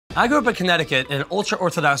I grew up in Connecticut in an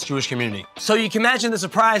ultra-orthodox Jewish community. So you can imagine the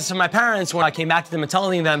surprise to my parents when I came back to them and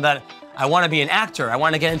telling them that I want to be an actor, I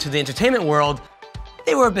want to get into the entertainment world.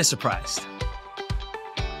 They were a bit surprised.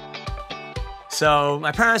 So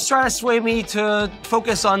my parents tried to sway me to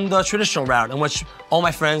focus on the traditional route in which all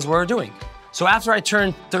my friends were doing. So after I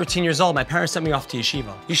turned 13 years old, my parents sent me off to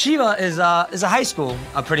Yeshiva. Yeshiva is a high school,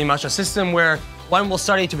 pretty much, a system where one will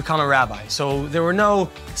study to become a rabbi. So there were no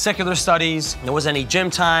secular studies, there wasn't any gym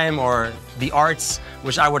time or the arts,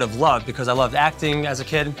 which I would have loved because I loved acting as a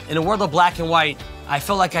kid. In a world of black and white, I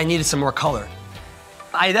felt like I needed some more color.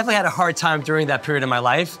 I definitely had a hard time during that period of my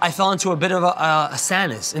life. I fell into a bit of a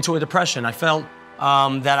sadness, into a depression. I felt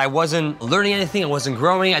that I wasn't learning anything, I wasn't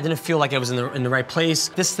growing, I didn't feel like I was in the right place.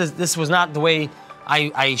 This was not the way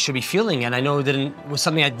I should be feeling, and I know it was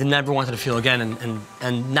something I never wanted to feel again and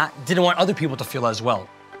didn't want other people to feel as well.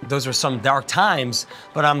 Those were some dark times,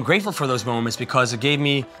 but I'm grateful for those moments because it gave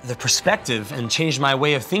me the perspective and changed my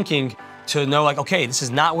way of thinking to know, like, okay, this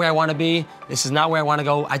is not where I want to be, this is not where I want to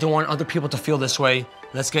go, I don't want other people to feel this way.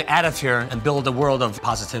 Let's get out of here and build a world of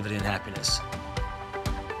positivity and happiness.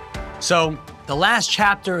 So, the last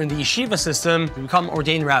chapter in the yeshiva system, we become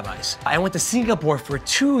ordained rabbis. I went to Singapore for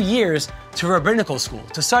 2 years to rabbinical school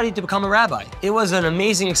to study to become a rabbi. It was an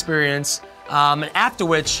amazing experience, and after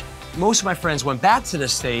which, most of my friends went back to the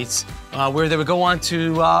States where they would go on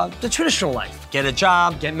to the traditional life, get a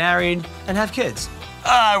job, get married, and have kids.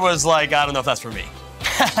 I was like, I don't know if that's for me.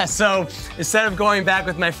 So instead of going back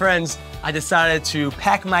with my friends, I decided to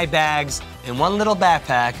pack my bags in one little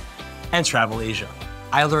backpack and travel Asia.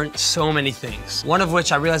 I learned so many things. One of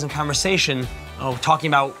which I realized in conversation, talking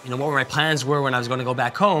about what my plans were when I was going to go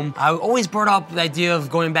back home. I always brought up the idea of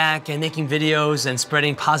going back and making videos and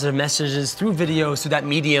spreading positive messages through videos, through that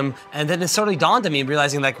medium. And then it suddenly dawned on me,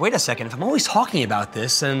 realizing like, wait a second, if I'm always talking about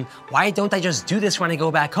this, and why don't I just do this when I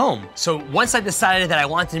go back home? So once I decided that I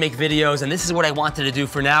wanted to make videos and this is what I wanted to do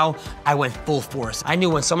for now, I went full force. I knew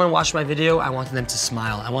when someone watched my video, I wanted them to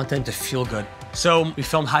smile. I wanted them to feel good. So we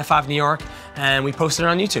filmed High Five New York and we posted it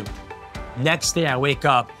on YouTube. Next day I wake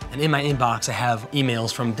up and in my inbox I have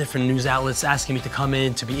emails from different news outlets asking me to come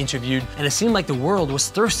in to be interviewed, and it seemed like the world was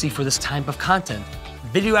thirsty for this type of content.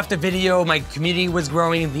 Video after video, my community was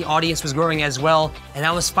growing, the audience was growing as well, and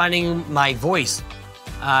I was finding my voice.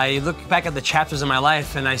 I look back at the chapters of my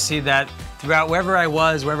life and I see that throughout wherever I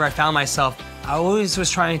was, wherever I found myself, I always was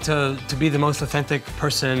trying to be the most authentic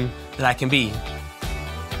person that I can be.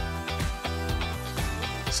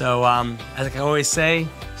 So, as I can always say,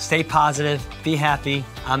 stay positive, be happy.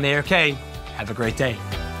 I'm Meir Kay. Have a great day.